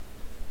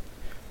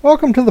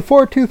Welcome to the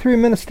 423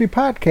 Ministry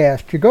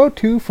Podcast, your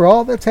go-to for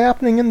all that's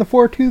happening in the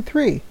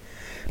 423.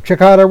 Check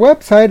out our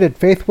website at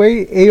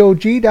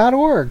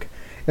faithwayaog.org,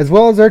 as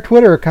well as our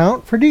Twitter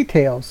account for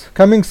details.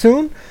 Coming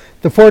soon,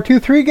 the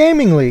 423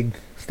 Gaming League.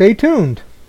 Stay tuned.